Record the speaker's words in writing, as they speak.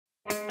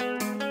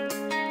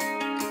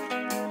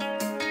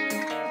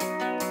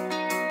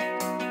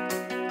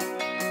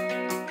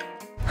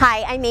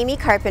Hi, I'm Amy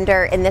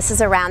Carpenter, and this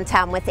is Around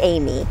Town with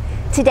Amy.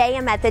 Today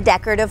I'm at the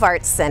Decorative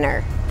Arts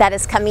Center. That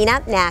is coming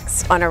up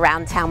next on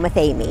Around Town with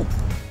Amy.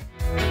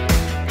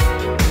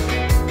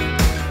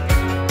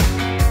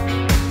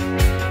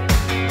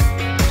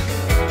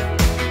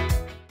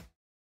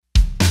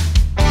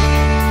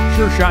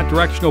 Sure Shot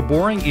Directional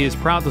Boring is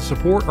proud to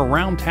support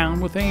Around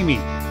Town with Amy.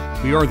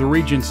 We are the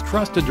region's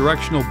trusted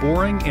directional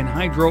boring and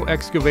hydro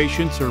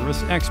excavation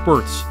service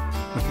experts.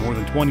 With more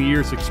than 20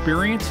 years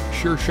experience,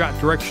 Sure Shot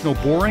Directional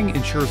Boring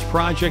ensures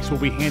projects will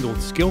be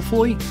handled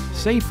skillfully,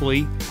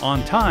 safely,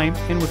 on time,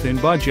 and within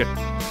budget.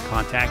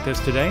 Contact us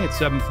today at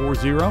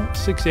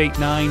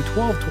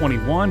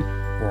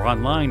 740-689-1221 or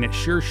online at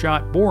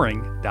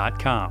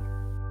sureshotboring.com.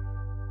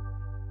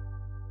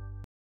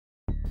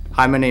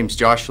 Hi, my name is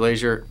Josh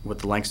Lazier with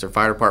the Lancaster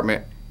Fire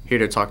Department, here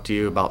to talk to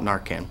you about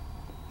Narcan.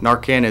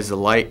 Narcan is the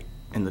light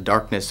in the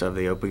darkness of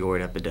the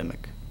opioid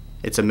epidemic.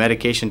 It's a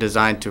medication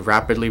designed to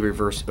rapidly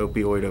reverse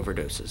opioid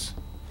overdoses.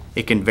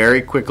 It can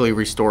very quickly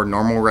restore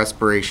normal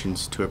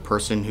respirations to a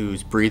person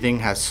whose breathing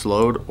has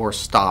slowed or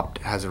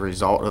stopped as a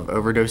result of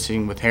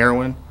overdosing with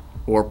heroin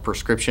or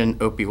prescription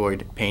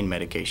opioid pain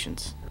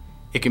medications.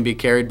 It can be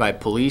carried by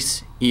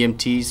police,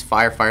 EMTs,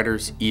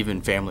 firefighters, even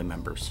family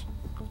members.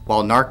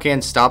 While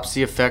Narcan stops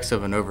the effects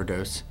of an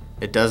overdose,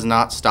 it does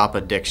not stop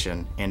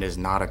addiction and is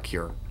not a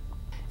cure.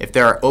 If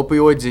there are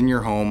opioids in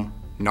your home,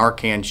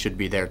 Narcan should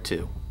be there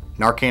too.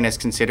 Narcan is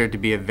considered to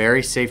be a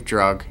very safe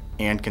drug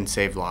and can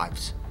save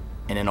lives.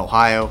 And in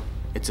Ohio,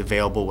 it's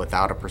available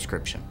without a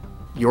prescription.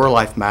 Your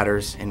life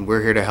matters, and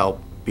we're here to help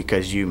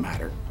because you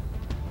matter.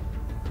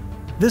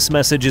 This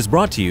message is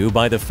brought to you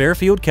by the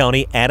Fairfield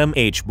County Adam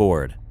H.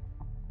 Board.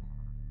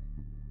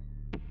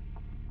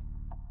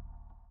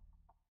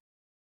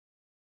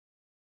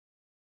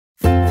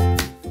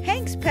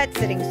 Hank's Pet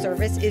Sitting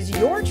Service is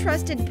your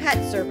trusted pet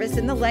service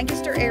in the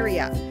Lancaster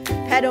area.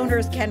 Pet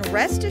owners can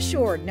rest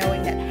assured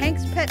knowing that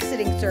Hank's Pet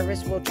Sitting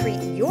Service will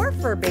treat your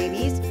fur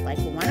babies like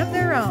one of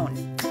their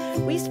own.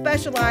 We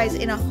specialize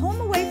in a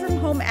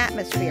home-away-from-home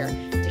atmosphere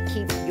to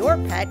keep your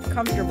pet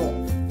comfortable.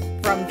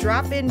 From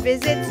drop-in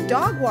visits,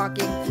 dog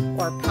walking,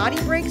 or potty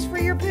breaks for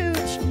your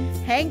pooch,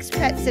 Hank's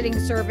Pet Sitting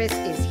Service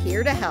is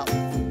here to help.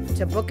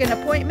 To book an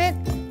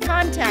appointment,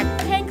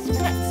 contact Hank's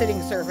Pet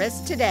Sitting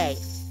Service today.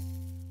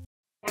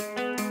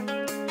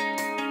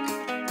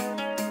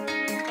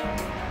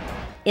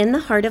 In the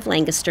heart of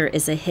Lancaster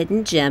is a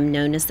hidden gem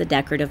known as the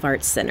Decorative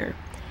Arts Center.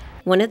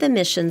 One of the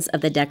missions of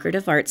the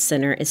Decorative Arts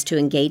Center is to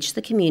engage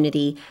the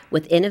community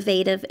with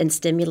innovative and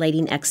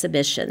stimulating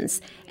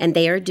exhibitions, and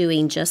they are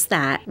doing just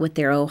that with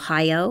their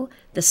Ohio,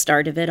 the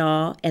Start of It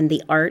All, and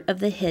the Art of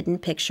the Hidden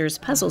Pictures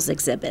puzzles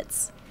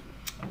exhibits.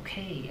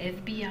 Okay,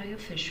 FBI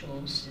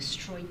officials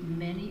destroyed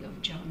many of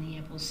Johnny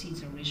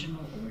Appleseed's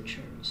original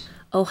orchards.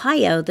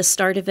 Ohio, the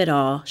Start of It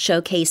All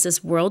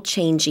showcases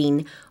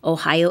world-changing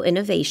Ohio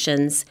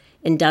innovations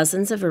and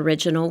dozens of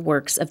original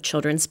works of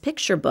children's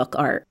picture book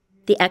art.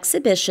 The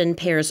exhibition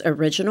pairs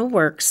original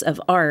works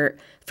of art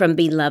from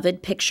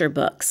beloved picture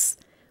books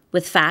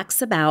with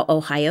facts about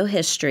Ohio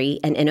history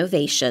and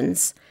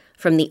innovations,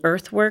 from the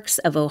earthworks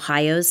of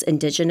Ohio's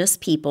indigenous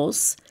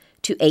peoples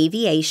to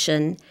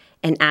aviation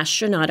and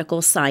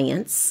astronautical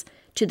science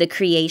to the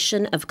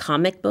creation of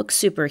comic book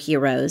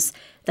superheroes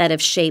that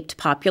have shaped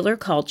popular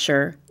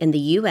culture in the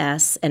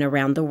U.S. and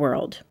around the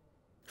world.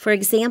 For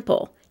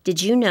example,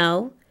 did you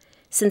know?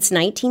 Since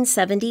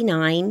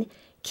 1979,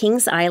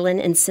 Kings Island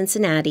in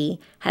Cincinnati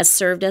has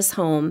served as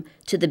home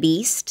to the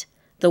Beast,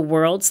 the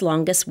world's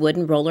longest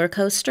wooden roller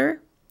coaster.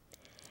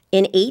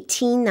 In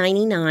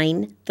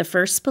 1899, the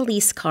first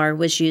police car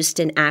was used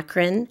in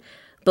Akron,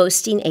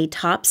 boasting a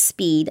top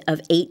speed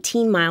of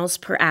 18 miles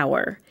per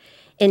hour.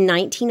 In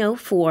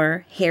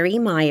 1904, Harry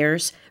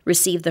Myers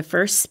received the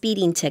first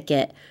speeding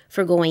ticket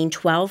for going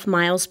 12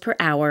 miles per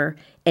hour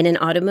in an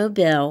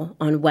automobile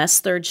on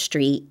West 3rd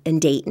Street in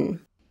Dayton.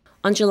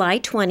 On July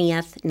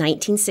 20th,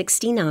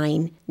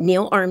 1969,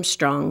 Neil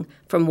Armstrong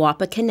from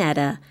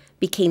Wapakoneta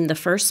became the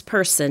first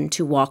person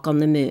to walk on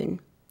the moon.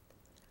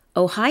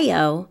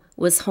 Ohio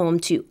was home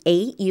to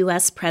 8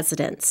 U.S.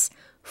 presidents,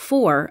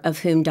 4 of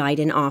whom died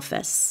in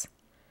office.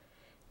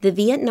 The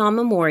Vietnam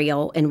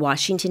Memorial in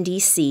Washington,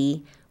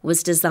 D.C.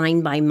 was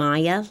designed by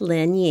Maya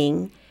Lin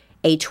Ying,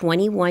 a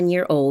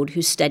 21-year-old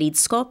who studied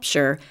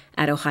sculpture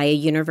at Ohio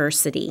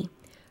University.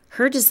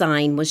 Her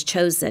design was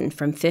chosen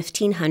from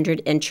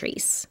 1,500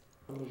 entries.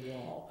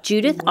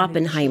 Judith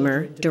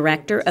Oppenheimer,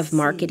 Director of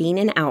Marketing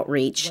and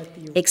Outreach,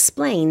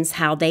 explains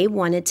how they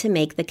wanted to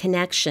make the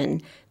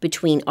connection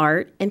between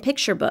art and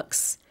picture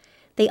books.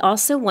 They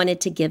also wanted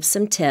to give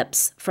some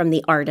tips from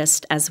the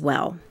artist as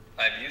well.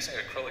 I'm using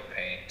acrylic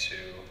paint to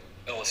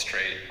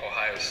illustrate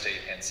Ohio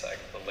State insect,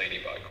 the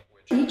ladybug.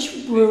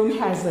 Each room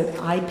has an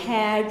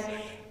iPad,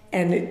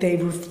 and they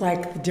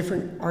reflect the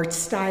different art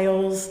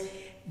styles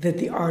that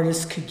the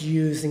artist could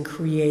use in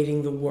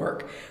creating the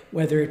work,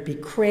 whether it be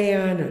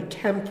crayon or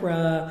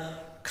tempera,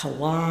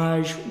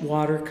 collage,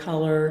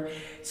 watercolor.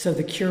 So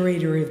the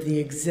curator of the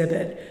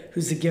exhibit,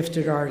 who's a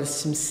gifted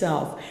artist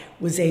himself,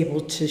 was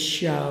able to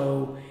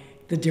show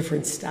the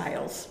different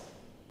styles.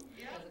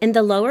 In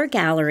the lower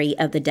gallery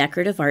of the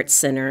Decorative Arts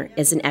Center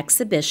is an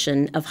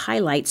exhibition of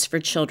highlights for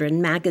children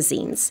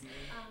magazines,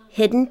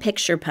 hidden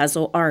picture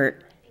puzzle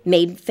art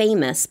made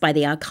famous by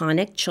the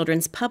iconic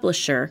children's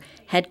publisher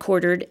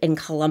headquartered in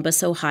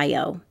Columbus,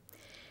 Ohio.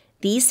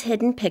 These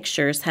hidden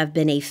pictures have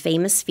been a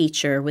famous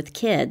feature with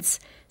kids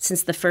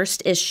since the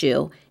first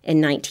issue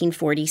in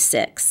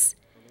 1946.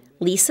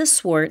 Lisa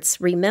Swartz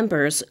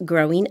remembers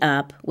growing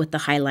up with the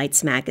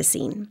Highlights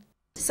magazine.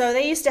 So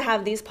they used to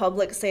have these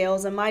public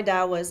sales, and my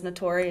dad was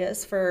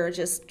notorious for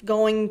just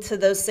going to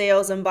those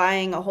sales and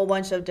buying a whole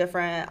bunch of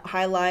different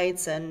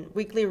highlights and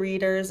weekly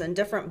readers and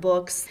different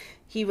books.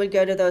 He would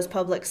go to those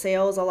public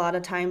sales a lot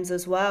of times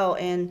as well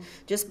and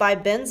just buy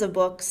bins of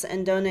books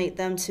and donate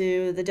them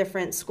to the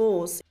different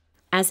schools.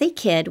 As a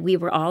kid, we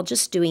were all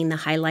just doing the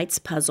highlights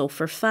puzzle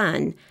for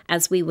fun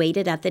as we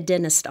waited at the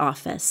dentist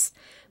office.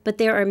 But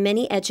there are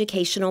many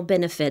educational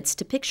benefits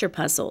to picture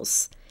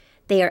puzzles.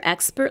 They are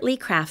expertly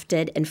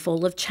crafted and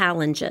full of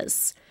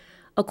challenges.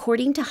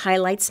 According to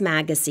Highlights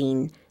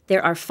magazine,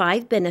 there are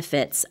 5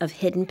 benefits of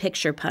hidden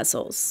picture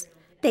puzzles.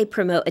 They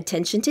promote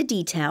attention to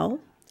detail,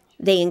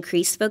 they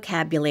increase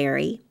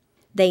vocabulary,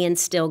 they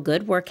instill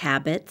good work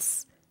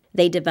habits,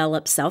 they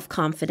develop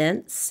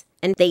self-confidence,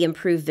 and they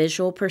improve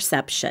visual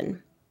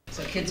perception.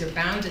 So kids are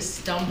bound to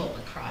stumble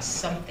across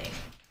something.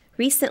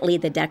 Recently,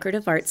 the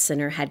Decorative Arts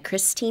Center had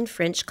Christine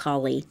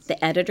French-Colley,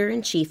 the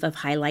editor-in-chief of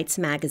Highlights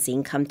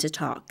magazine, come to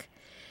talk.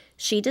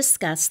 She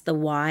discussed the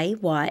why,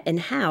 what, and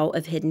how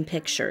of hidden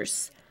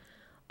pictures.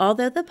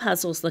 Although the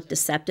puzzles look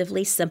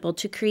deceptively simple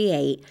to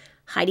create,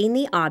 hiding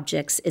the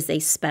objects is a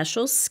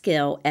special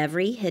skill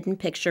every hidden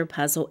picture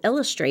puzzle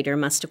illustrator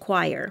must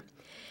acquire.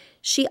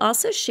 She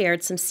also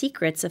shared some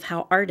secrets of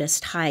how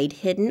artists hide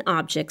hidden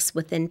objects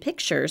within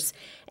pictures,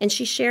 and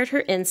she shared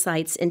her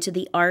insights into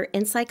the art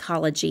and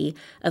psychology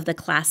of the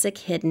classic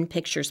hidden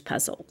pictures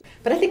puzzle.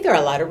 But I think there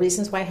are a lot of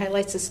reasons why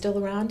Highlights is still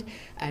around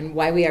and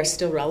why we are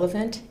still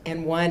relevant,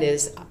 and one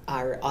is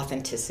our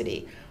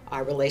authenticity,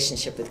 our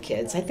relationship with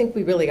kids. I think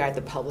we really are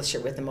the publisher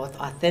with the most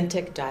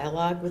authentic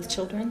dialogue with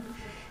children.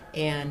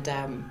 And,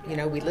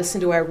 we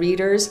listen to our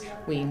readers,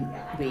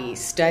 we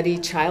study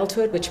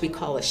childhood, which we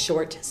call a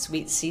short,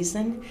 sweet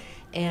season,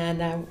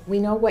 and we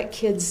know what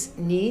kids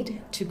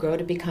need to grow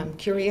to become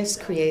curious,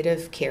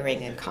 creative,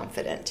 caring, and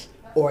confident,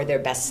 or their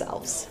best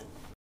selves.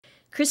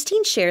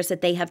 Christine shares that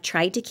they have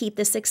tried to keep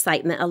this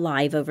excitement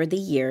alive over the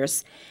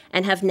years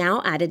and have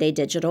now added a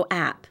digital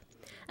app.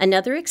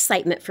 Another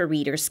excitement for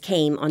readers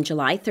came on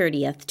July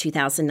 30th,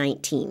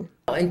 2019.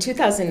 In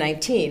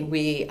 2019,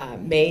 we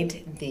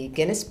made the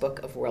Guinness Book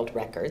of World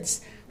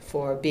Records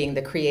for being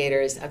the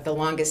creators of the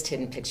longest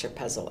hidden picture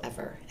puzzle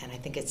ever. And I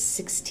think it's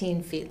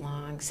 16 feet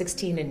long,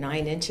 16 and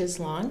 9 inches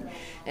long,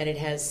 and it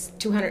has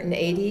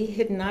 280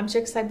 hidden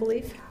objects, I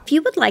believe. If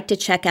you would like to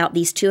check out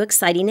these 2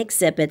 exciting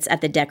exhibits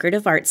at the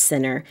Decorative Arts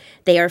Center,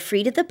 they are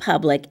free to the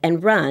public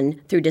and run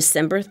through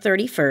December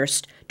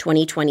 31st,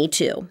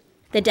 2022.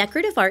 The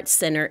Decorative Arts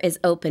Center is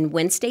open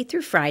Wednesday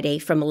through Friday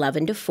from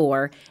 11 to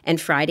 4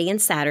 and Friday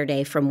and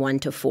Saturday from 1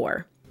 to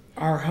 4.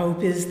 Our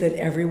hope is that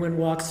everyone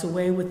walks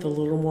away with a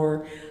little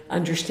more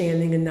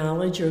understanding and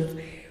knowledge of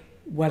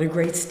what a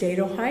great state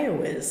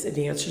Ohio is. It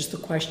answers the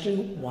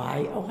question,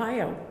 why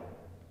Ohio?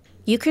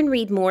 You can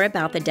read more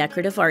about the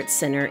Decorative Arts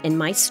Center in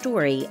my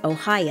story,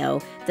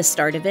 Ohio, The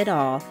Start of It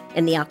All,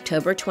 in the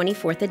October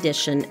 24th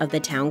edition of the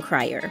Town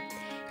Crier.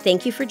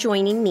 Thank you for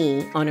joining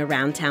me on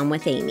Around Town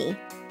with Amy.